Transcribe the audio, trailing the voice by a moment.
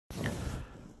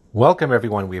Welcome,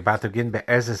 everyone. We're about to begin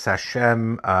Be'ezus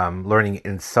Hashem, learning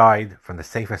inside from the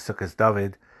Sefer Sukkos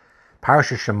David,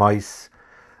 Parashat Shemais.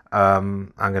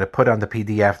 I'm going to put on the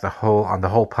PDF the whole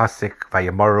pasuk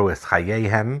Vayamaru es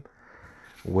Chayehem,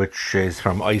 which is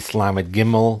from Ois Lamed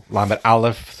Gimel, Lamed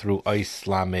Aleph through Ois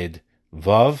Lamed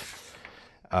Vav.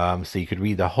 So you could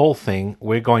read the whole thing.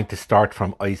 We're going to start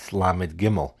from Ois Lamed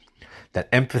Gimel, that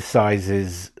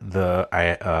emphasizes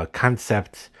the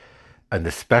concept and the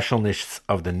specialness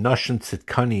of the Noshen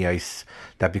Tzidkaniyos,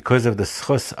 that because of the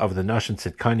schus of the Noshen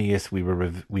Tzidkaniyos, we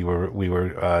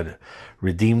were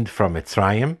redeemed from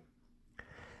Mitzrayim.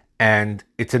 And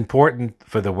it's important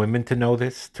for the women to know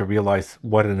this, to realize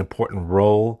what an important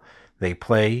role they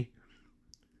play,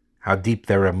 how deep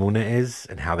their emunah is,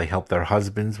 and how they help their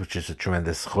husbands, which is a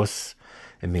tremendous schus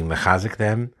in being mechazik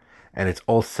them. And it's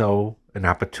also an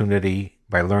opportunity,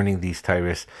 by learning these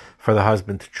Torahs, for the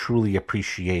husband to truly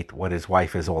appreciate what his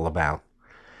wife is all about.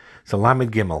 So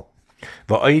Lamed Gimel.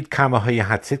 We see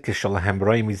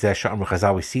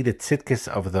the tzidkis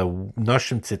of the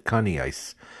Noshem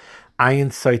Tzidkaniyos. Ayin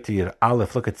Saita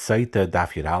Aleph, look at Saita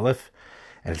Daf Yud Aleph,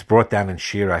 and it's brought down in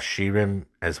Shir Ashirim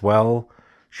as well,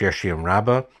 Shir Ashirim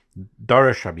Rabbah.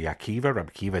 Darash Rabbi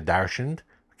Akiva darshaned.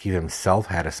 Akiva himself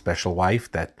had a special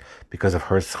wife that, because of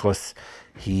her schus,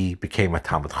 he became a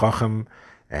Talmud Chacham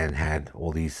and had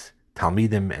all these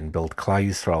Talmidim and built Klal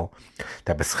Yisrael.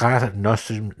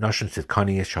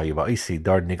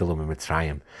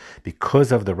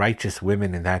 Because of the righteous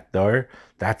women in that dar,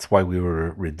 that's why we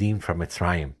were redeemed from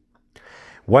Mitzrayim.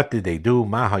 What did they do?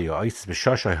 When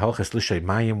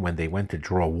they went to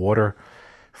draw water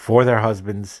for their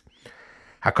husbands,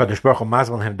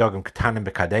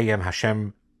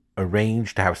 Hashem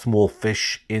arranged to have small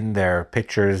fish in their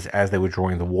pitchers as they were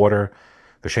drawing the water.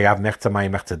 So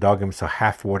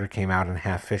half water came out and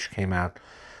half fish came out.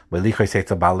 And they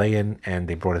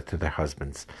brought it to their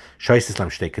husbands.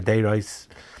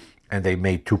 And they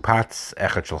made two pots,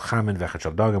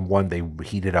 one they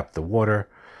heated up the water,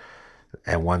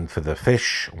 and one for the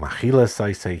fish.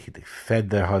 They fed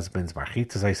their husbands.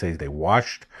 They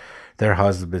washed their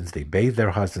husbands. They bathed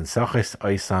their husbands.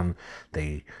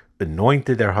 They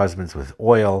anointed their husbands with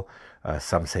oil.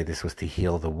 Some say this was to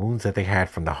heal the wounds that they had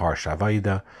from the harsh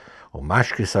Avaida.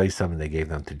 And they gave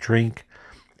them to drink.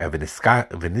 They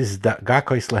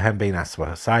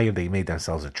made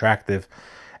themselves attractive,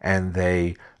 and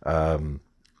they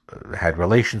had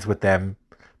relations with them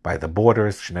by the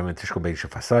borders.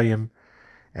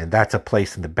 And that's a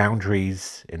place in the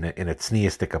boundaries, in a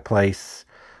tzniistic place,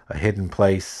 a hidden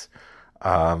place,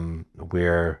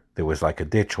 where there was like a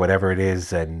ditch, whatever it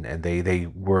is, and they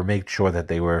were made sure that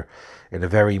they were in a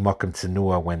very makam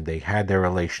tzenua when they had their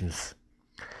relations.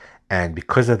 And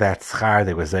because of that schar,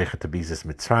 they were zeicha to bizas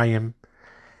Mitzrayim.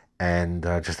 And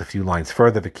just a few lines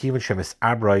further, v'kivan shemis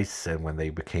abrais, and when they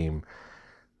became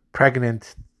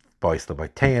pregnant, boys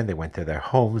lebatein, they went to their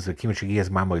homes, v'kivan shegiyas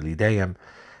mamoy lideim,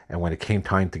 and when it came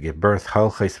time to give birth,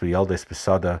 halchais v'yaldes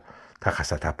besada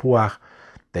tachas atapuach,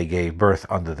 they gave birth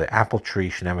under the apple tree,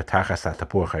 Shnema Tachas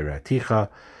Atapuach Hayraticha,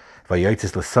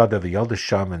 Vayotis Lasada, Vayaldas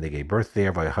Sham, and they gave birth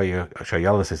there, Vayalas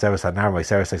Ezeves Anar,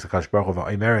 Vayseres Exakash Baruch,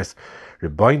 Vaymeres,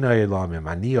 Rebbeinu Elamim,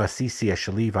 Ani Asisi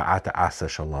Ashaliva Ata Asa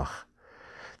Shalach.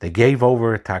 They gave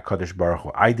over to HaKadosh Baruch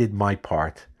Hu. I did my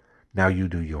part, now you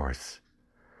do yours.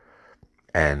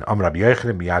 And Am Rabbi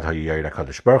Yochanan, Miyad HaYayir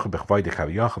HaKadosh Baruch Hu, Bechvay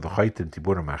Dechaviyach, V'chaytim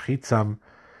Tiburim Achitzam,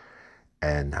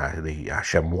 and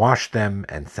Hashem washed them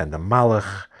and sent a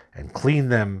malach and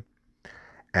cleaned them,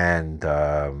 and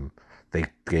they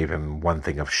gave him one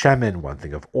thing of shemen, one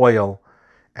thing of oil,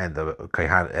 and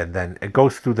then it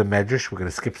goes through the medrash. We're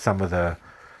going to skip some of the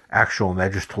actual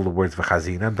medrash to the words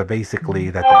v'chazina, but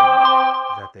basically that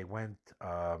they went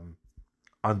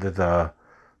under the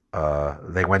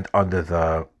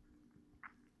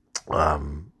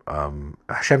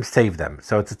Hashem saved them.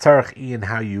 So it's a tzarech in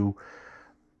how you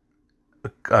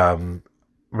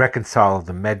reconcile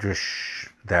the medrash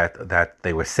that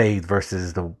they were saved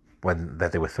versus that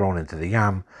they were thrown into the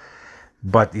yam.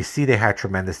 But you see, they had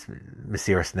tremendous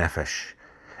mesiras nefesh,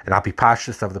 and al pi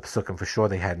pashtus of the pesukim, for sure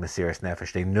they had mesiras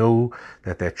nefesh. They knew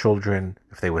that their children,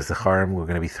 if they were zecharim, were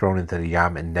going to be thrown into the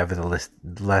yam, and nevertheless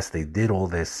they did all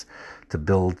this to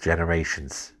build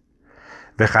generations.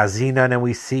 V'chazina, and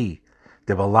we see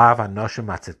without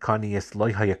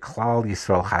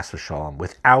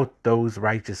those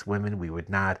righteous women, we would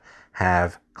not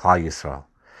have Klal Yisrael.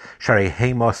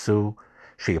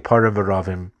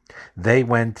 They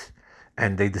went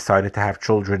and they decided to have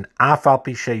children.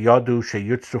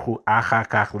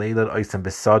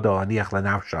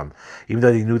 Even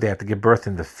though they knew they had to give birth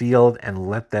in the field and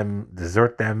let them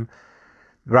desert them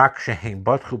Rak shehem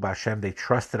batchu b'Hashem, they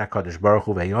trusted HaKadosh Baruch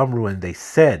Hu, ve'yomru, and they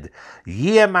said,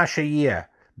 Yeh mashayeh,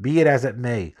 be it as it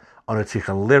may, Anu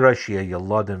tzrichen lira sheyeh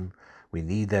yolodim, we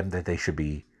need them, that there should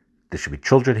be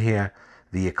children here,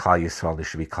 v'yeh Klal Yisrael, there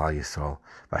should be Klal Yisrael.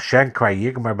 V'Hashem krai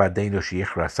yigmar b'adeinu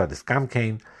sheyichra asadis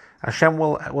gamkein, Hashem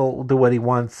will do what He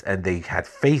wants, and they had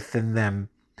faith in them,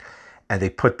 and they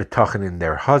put betachin in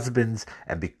their husbands,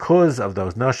 and because of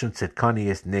those noshim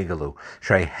tzidkanias nigalu,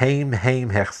 shrei heim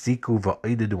hechziku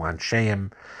va'oidedu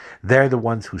ansheim, they're the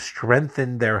ones who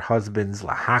strengthened their husbands,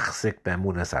 lahachzik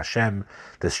be'emunas Hashem,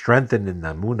 to strengthen in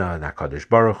the emunah and HaKadosh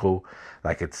Baruch Hu,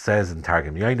 like it says in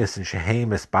Targum Yonis, and sheheim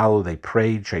espalu, they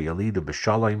prayed, sheyalidu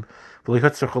b'shalom,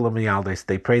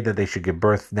 they prayed that they should give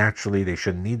birth naturally, they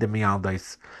shouldn't need the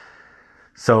mialdais.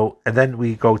 So, and then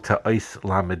we go to Ois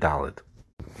Lamedalid.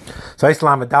 So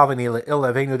Islam Adalvani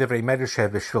Ilavenu Divrei Medrash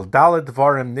Vishvil Dalad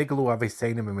Dvarim Niglu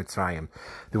Aveseinim Mitzrayim.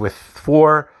 There were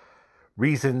 4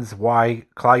 reasons why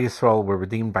Klal Yisrael were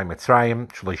redeemed by Mitzrayim.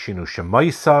 Shlishinu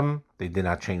Shemoisam, they did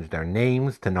not change their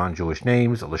names to non-Jewish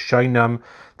names. Lashainam,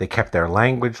 they kept their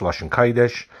language. Lashon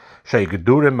Kodesh.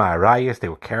 Shegedurim Arayas, they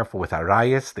were careful with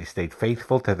Arayas. They stayed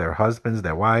faithful to their husbands,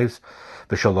 their wives.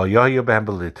 V'shaloyoyu behem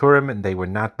b'liturim, and they were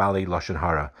not Bali Lashon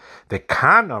Hara. The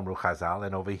Kan Amru Chazal,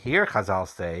 and over here Chazal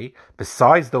say,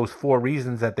 besides those 4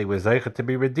 reasons that they were zeicha to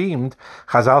be redeemed,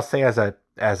 Chazal say as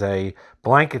a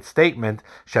blanket statement,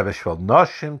 Sheveshvel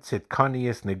Noshim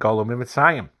Tzidkanias Nigolu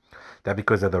Mitzrayim, that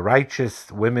because of the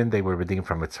righteous women they were redeemed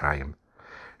from Mitzrayim.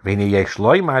 V'nei yesh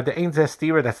loymar de'ein zeh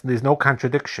stira, there's no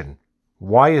contradiction.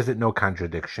 Why is it no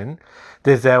contradiction?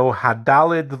 The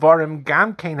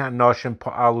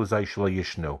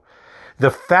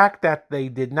fact that they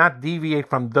did not deviate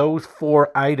from those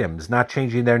 4 items, not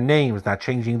changing their names, not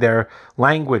changing their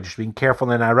language, being careful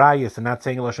in Arayas, and not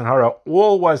saying Lashon Hara,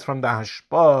 all was from the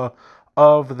hashpah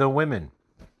of the women.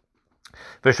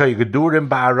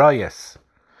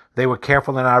 They were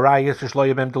careful in Arayas,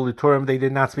 they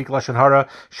did not speak Lashon Hara.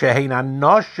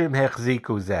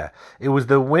 It was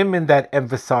the women that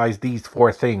emphasized these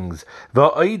 4 things.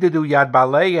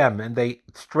 And they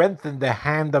strengthened the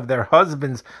hand of their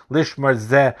husbands. Lishmar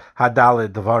zeh hadaled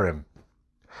dvarim.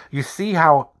 You see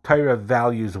how Torah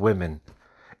values women.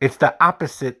 It's the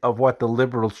opposite of what the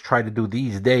liberals try to do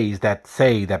these days, that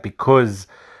say that because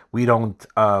we don't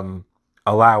allow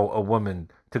a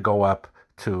woman to go up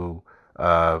to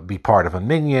be part of a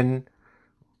minyan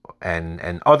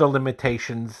and other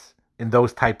limitations in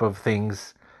those type of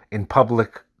things, in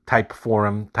public type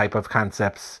forum type of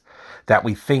concepts, that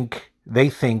we think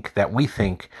that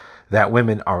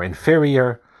women are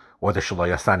inferior, or the Shelo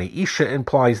Yasani Isha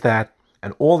implies that,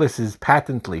 and all this is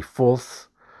patently false.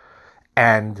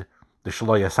 And the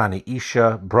Shelo Yasani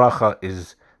Isha bracha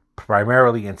is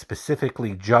primarily and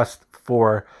specifically just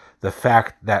for the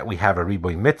fact that we have a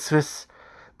riboy mitzvahs.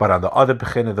 But on the other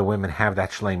bechina, the women have that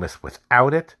shleimus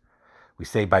without it. We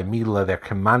say by Mila, they're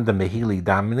commanda mehili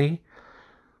damni.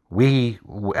 We,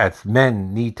 as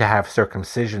men, need to have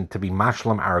circumcision to be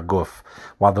mashlam our guf,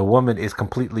 while the woman is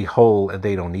completely whole and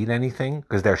they don't need anything,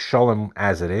 because they're shalom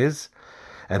as it is.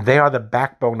 And they are the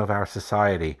backbone of our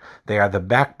society. They are the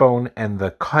backbone and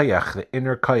the koyach, the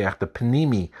inner koyach, the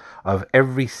panimi of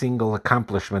every single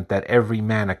accomplishment that every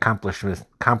man accomplishes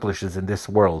in this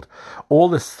world. All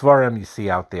the svarim you see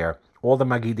out there, all the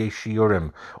magidei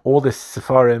shiurim, all the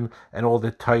svarim and all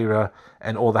the Torah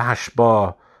and all the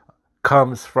hashbah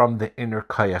comes from the inner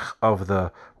koyach of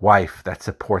the wife that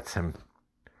supports him.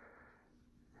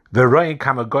 The roin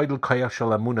kama goydel koyach shel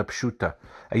amuna pshuta.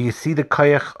 And you see the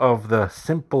koyach of the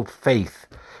simple faith,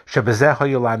 that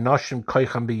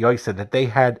they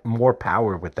had more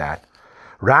power with that.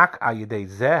 Rak ayidei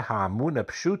zeh ha'amuna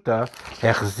pshuta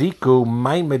hechziku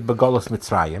maimed begolos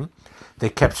Mitzrayim. They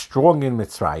kept strong in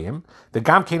Mitzrayim. The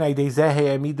gamkein ayidei zeh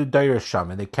he'amidu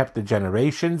dairasham, and they kept the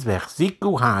generations.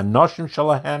 Vechziku ha'anoshim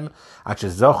shalahem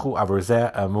achezochu avur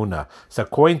amuna. So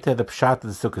according to the pshat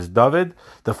of the Sukkos David,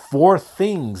 the 4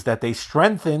 things that they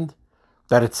strengthened,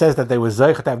 that it says that they were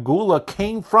zeichet avgula,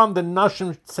 came from the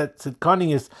nashim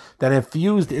tzidkanias that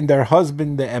infused in their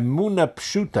husband the emuna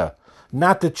pshuta,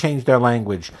 not to change their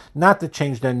language, not to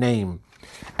change their name,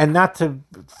 and not to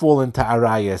fall into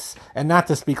arayas, and not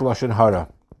to speak lashon hara.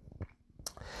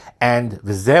 And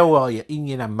v'zeu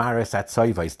inyan amaris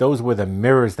atzayvais, those were the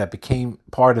mirrors that became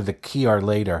part of the kiyar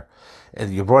later.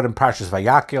 And you brought in Parshas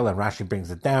Vayakil, and Rashi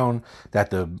brings it down that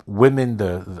the women,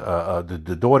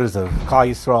 the daughters of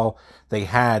Klal Yisrael, they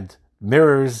had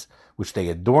mirrors which they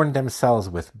adorned themselves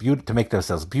with to make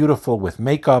themselves beautiful with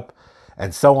makeup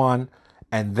and so on.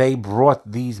 And they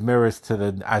brought these mirrors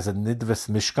as a nidvas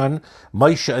mishkan.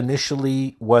 Moshe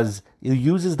initially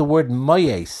uses the word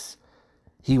mayes.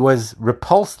 he was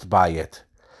repulsed by it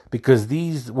because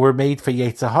these were made for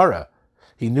Yetzer Hara.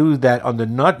 He knew that under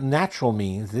not natural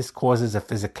means, this causes a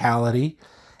physicality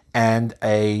and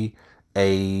a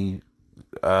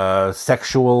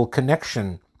sexual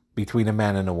connection between a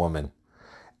man and a woman,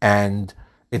 and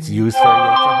it's used for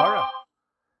Yetzer Hara,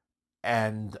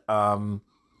 and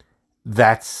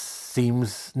that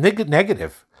seems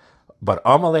negative. But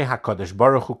Amalei Hakadosh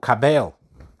Baruch Hu Kabel,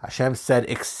 Hashem said,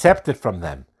 accept it from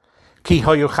them. Ki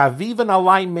hoyu chavivan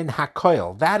alai min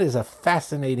hakoil. That is a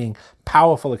fascinating,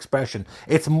 powerful expression.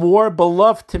 It's more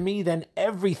beloved to me than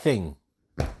everything.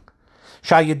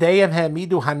 Shayideyim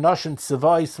ha'midu hanoshin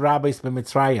tzivais rabbis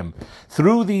b'mitzrayim.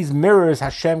 Through these mirrors,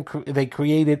 Hashem they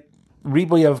created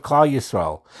ribuy of Klal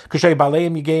Yisrael. Kshay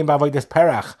baleim yigayim b'avodas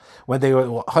perach. When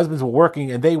husbands were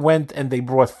working and they went and they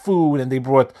brought food and they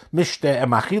brought mishteh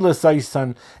and machila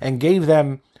saisan and gave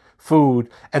them food,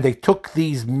 and they took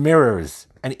these mirrors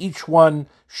and each one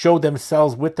showed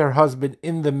themselves with their husband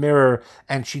in the mirror,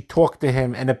 and she talked to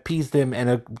him and appeased him and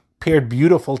appeared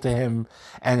beautiful to him,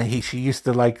 and she used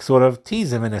to like sort of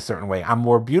tease him in a certain way. I'm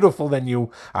more beautiful than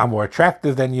you, I'm more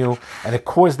attractive than you, and it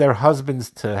caused their husbands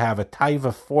to have a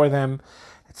taiva for them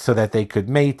so that they could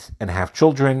mate and have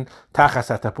children.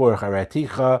 Tachas atapur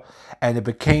chareticha, and it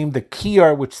became the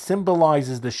kiyar, which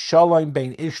symbolizes the shalom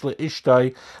bein ish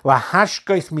leishtai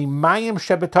lahashkais mimayim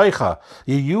shebetoicha.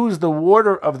 You use the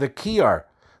water of the kiyar,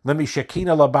 lemi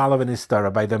shekina labala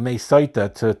v'nistara, by the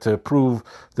meisaita to prove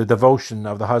the devotion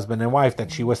of the husband and wife,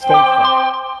 that she was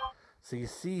faithful. So you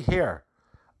see here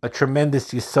a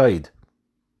tremendous yisaid.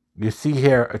 You see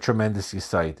here a tremendous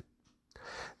yisaid.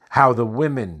 How the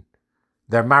women,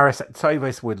 their maris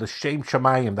tzayvais with l'shem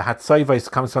shamayim. The hatzayvais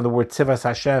comes from the word tzivas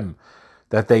Hashem,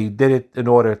 that they did it in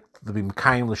order to be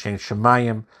mekayim l'shem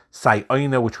shamayim, sai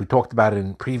oina, which we talked about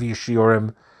in previous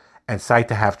shiurim, and sai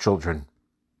to have children.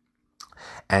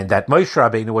 And that Moshe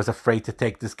Rabbeinu was afraid to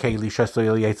take this keli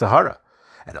shasoyel Yetzer Hara.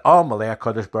 And Amalei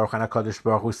HaKadosh Baruch and HaKadosh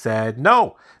Baruch Hu said,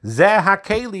 no, zeh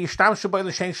hakeli yishtamshu bo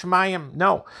l'shem shemayim.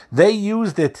 No, they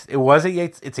used it. It's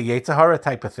a Yetzer Hara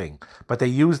type of thing, but they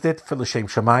used it for l'shem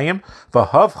shemayim.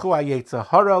 V'havchu ha'Yetzer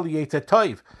Hara l'Yetzer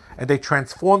Toiv, and they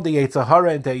transformed the Yetzer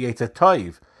Hara into a Yetzer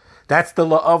Toiv. That's the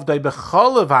la'avdai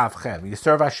b'chol avchem. You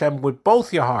serve Hashem with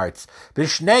both your hearts,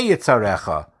 b'shnei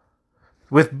yitzarecha,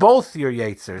 with both your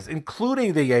Yetzers,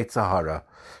 including the Yetzer Hara.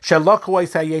 Shalachuay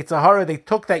say Yetzer Hara, they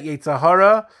took that Yetzer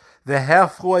Hara, the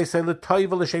hefchuay say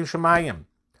l'toiva l'shem shemayim.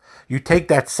 You take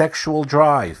that sexual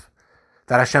drive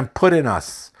that Hashem put in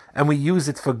us, and we use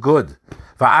it for good.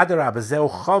 Va'adarab zeu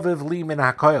chaviv li min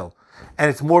hakoil,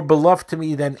 and it's more beloved to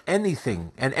me than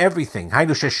anything and everything.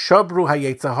 Hainu sheshabru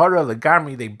ha'Yetzer Hara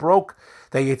legarmi, they broke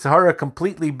the Yetzer Hara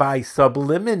completely by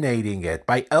subliminating it,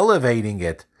 by elevating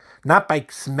it, not by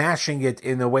smashing it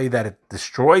in a way that it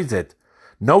destroys it.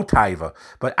 No taiva,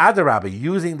 but adarabba,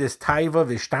 using this taiva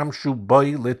v'shtamshu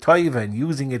boy l'toiva, and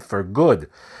using it for good.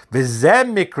 V'zeh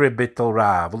mikre bittul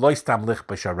ra, v'lo stam lich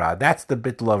b'shara. That's the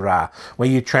bittul of ra, when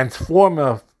you transform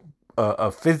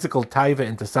a physical taiva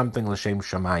into something l'shem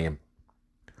shamayim.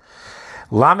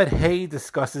 Lamed Hay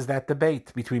discusses that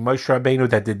debate between Moshe Rabbeinu,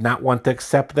 that did not want to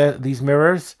accept these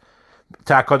mirrors,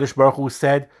 to HaKadosh Baruch Hu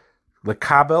said,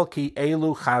 L'kabel ki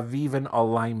elu chaviven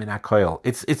alay min hakoil.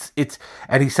 It's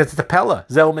and he says to Pella,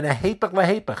 zeh min hahepech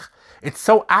lahepech. It's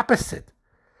so opposite.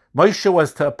 Moshe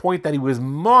was to a point that he was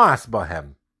mas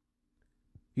bahem.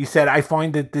 He said, I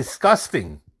find it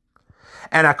disgusting.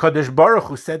 And HaKadosh Baruch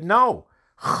Hu said, no,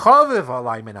 chaviv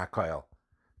alay min hakoil.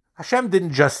 Hashem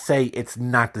didn't just say it's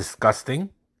not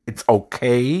disgusting, it's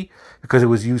okay, because it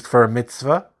was used for a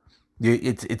mitzvah.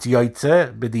 It's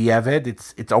yoytze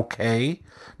b'di'eved. It's okay.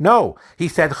 No, he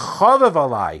said chavav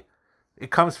alai.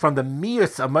 It comes from the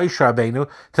miyus of Moshe Rabbeinu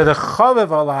to the chavav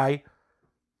alai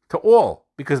to all,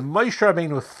 because Moshe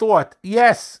Rabbeinu thought,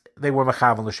 yes, they were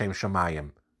mechavan l'shem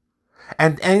shamayim,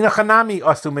 and enochanami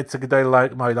asu mitzvah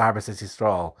gedol ma'ilarbas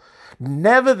Yisrael.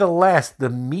 Nevertheless, the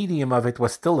medium of it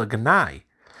was still a gnai.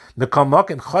 He was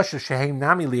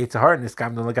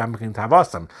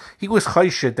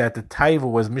choshed that the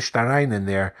taiva was mishtarain in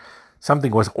there,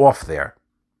 something was off there.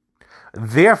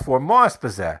 Therefore, moas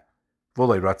bezeh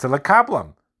v'loy ratza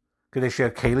lekablam.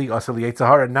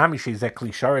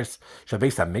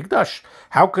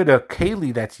 How could a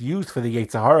keli that's used for the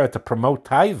Yetzer Hara to promote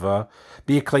taiva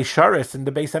be a kleisharis in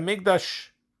the Beis Hamikdash?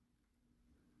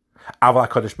 Aval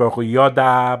HaKadosh Baruch Hu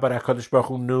yoda, but HaKadosh Baruch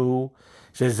Hu knew.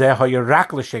 That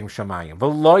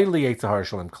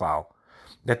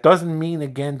That doesn't mean,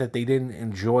 again, that they didn't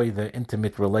enjoy the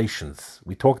intimate relations.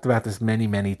 We talked about this many,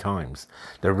 many times.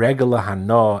 The regular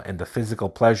hana and the physical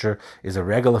pleasure is a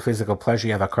regular physical pleasure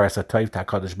you have a karasa toiv to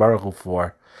HaKadosh Baruch Hu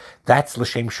for. That's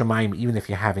l'shem shamayim, even if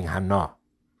you're having hana.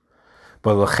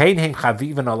 But l'chein heim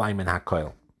chavivan alayim in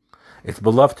hakoil. It's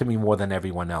beloved to me more than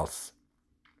everyone else.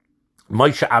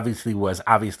 Moshe obviously was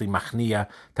machnia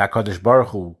to HaKadosh Baruch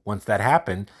Hu once that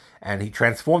happened, and he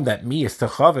transformed that me is to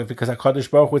chaviv, because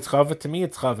HaKadosh Baruch Hu is chaviv, to me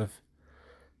it's chaviv.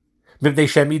 Mivnei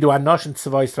shemidu anoshin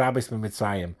tzavos rabbeis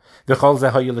b'Mitzrayim v'chol ze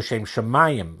hayu l'shem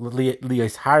shamayim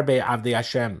liyos harbe avdei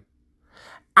Hashem.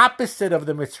 Opposite of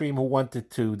the Mitzrayim who wanted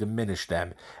to diminish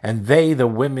them. And they, the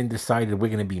women, decided we're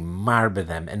going to be marba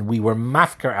them. And we were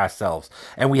mafker ourselves.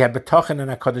 And we had betochen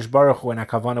and HaKadosh Baruch Hu, and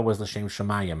HaKavana was l'shem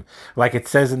shamayim. Like it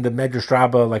says in the Medrash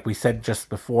Rabbah, like we said just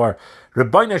before,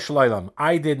 Rebbeinu Shloim,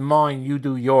 I did mine, you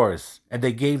do yours. And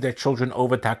they gave their children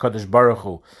over to HaKadosh Baruch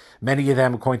Hu. Many of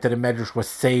them, according to the Medrash, were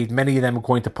saved. Many of them,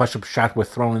 according to Pashup Shat, were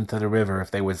thrown into the river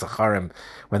if they were Zacharim,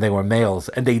 when they were males.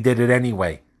 And they did it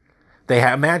anyway. They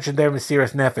imagined their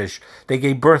Mesiras Nefesh. They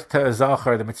gave birth to a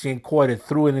Zachar. The Mitzrayim caught it,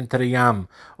 threw it into the Yam,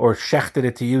 or shechted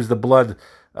it to use the blood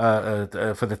for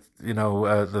the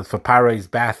for Paro's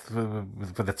bath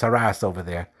for the Tzaras over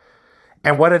there.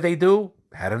 And what did they do?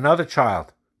 Had another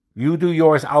child. You do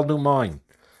yours, I'll do mine.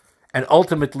 And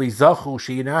ultimately, Zachu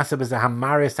sheyinaseb as a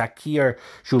Hamaris Akir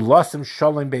shulasim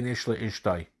Sholem ben Ishla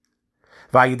Ishtay.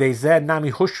 Vayidezeh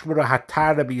nami hushmura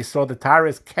hatara b'Yisrael. The Torah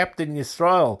is kept in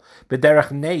Yisrael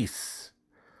b'derech neis.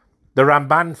 The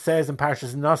Ramban says in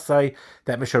Parshas Nosai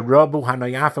that Misharabu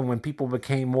Hanoyafim, when people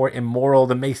became more immoral,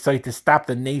 the Mesai to stop,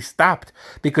 the Nes stopped,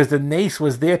 because the Nes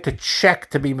was there to check,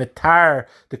 to be Matar,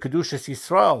 the Kedushas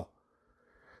Yisrael.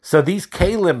 So these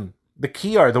Kalim, the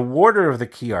Kiyar, the water of the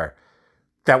Kiyar,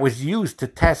 that was used to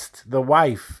test the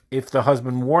wife if the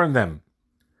husband warned them,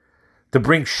 to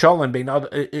bring Shalom bein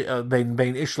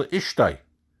Ishla Ishtai,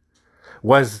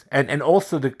 was, and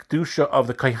also the Kedusha of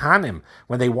the Kohanim,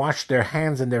 when they washed their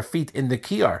hands and their feet in the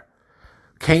Kiyar,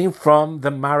 came from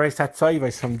the Mares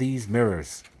HaTzayvos, from these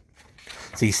mirrors.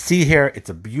 So you see here,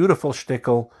 it's a beautiful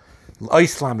shtickle.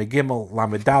 Ois Lamed Gimel,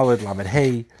 Lamed Daled, Lamed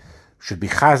Hey, should be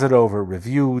chazed over,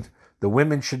 reviewed. The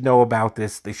women should know about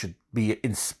this. They should be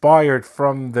inspired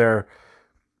from their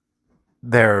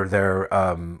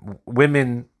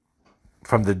women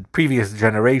from the previous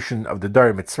generation of the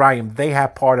Dar Mitzrayim. They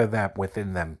have part of that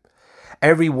within them.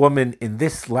 Every woman in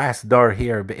this last Dar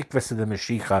here, Be'ikvas the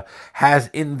Mashiach,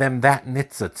 has in them that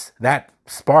nitzitz, that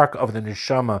spark of the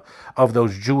neshama of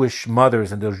those Jewish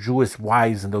mothers and those Jewish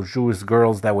wives and those Jewish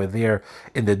girls that were there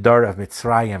in the Dar of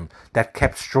Mitzrayim, that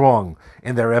kept strong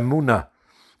in their emunah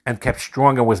and kept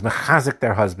strong and was mechazik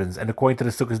their husbands. And according to the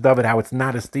Sukkos David, how it's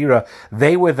not a stira,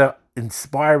 they were the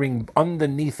inspiring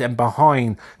underneath and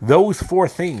behind those four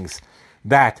things,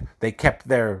 that they kept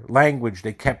their language,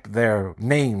 they kept their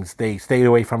names, they stayed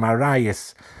away from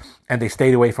arayis, and they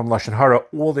stayed away from lashon hara.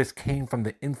 All this came from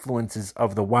the influences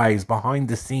of the wives behind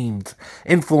the scenes,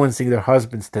 influencing their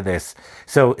husbands to this.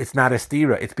 So it's not a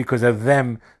stira, it's because of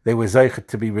them they were zeichet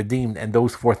to be redeemed, and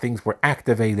those four things were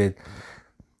activated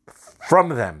from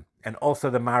them. And also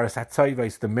the Maris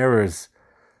HaTzayvos, the mirrors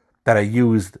that are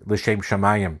used l'shem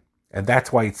shamayim. And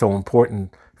that's why it's so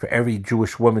important for every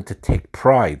Jewish woman to take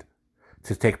pride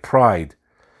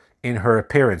in her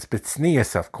appearance.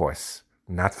 B'tznius, of course,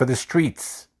 not for the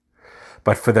streets,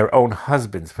 but for their own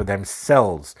husbands, for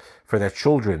themselves, for their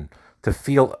children, to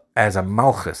feel as a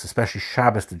malchus, especially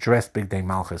Shabbos, to dress big day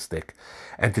malchusdik,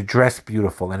 and to dress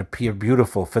beautiful and appear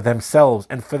beautiful for themselves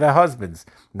and for their husbands,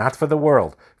 not for the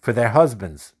world, for their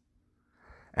husbands,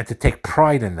 and to take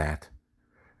pride in that,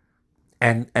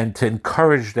 and to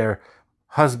encourage their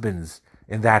husbands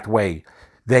in that way.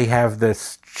 They have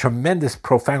this tremendous,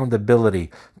 profound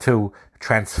ability to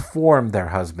transform their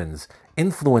husbands,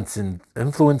 influencing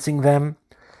them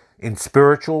in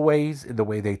spiritual ways, in the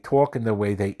way they talk, in the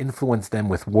way they influence them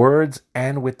with words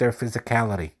and with their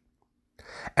physicality,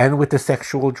 and with the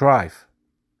sexual drive,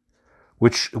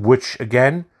 which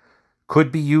again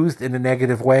could be used in a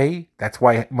negative way. That's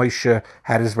why Moshe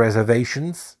had his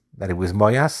reservations, that it was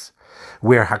Moyas,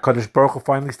 where HaKadosh Baruch Hu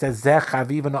finally says, Zeh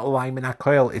chaviv na'olayim min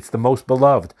hakoil, it's the most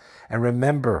beloved. And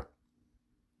remember,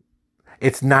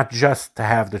 it's not just to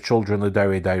have the children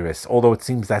l'darei dairis, although it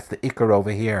seems that's the ikar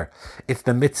over here. It's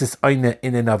the mitzvahs oina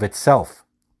in and of itself.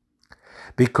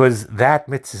 Because that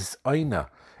mitzvahs oina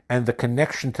and the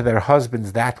connection to their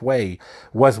husbands that way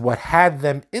was what had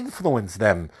them influence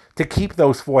them to keep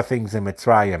those four things in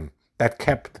Mitzrayim, that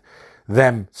kept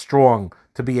them strong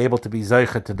to be able to be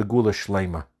zeicha to the Gula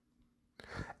Shlema.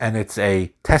 And it's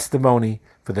a testimony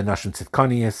for the Nashon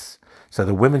Tzidkonius. So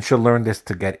the women should learn this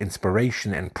to get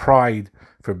inspiration and pride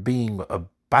for being a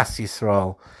Bas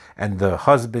Yisrael, and the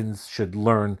husbands should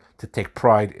learn to take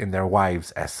pride in their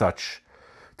wives as such,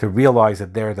 to realize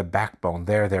that they're the backbone,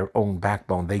 they're their own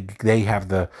backbone. They have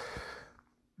the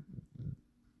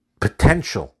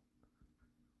potential,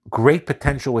 great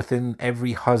potential within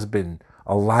every husband.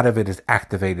 A lot of it is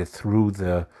activated through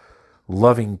the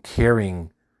loving,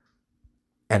 caring,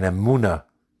 and emunah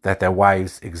that their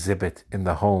wives exhibit in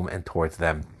the home and towards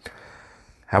them.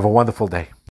 Have a wonderful day.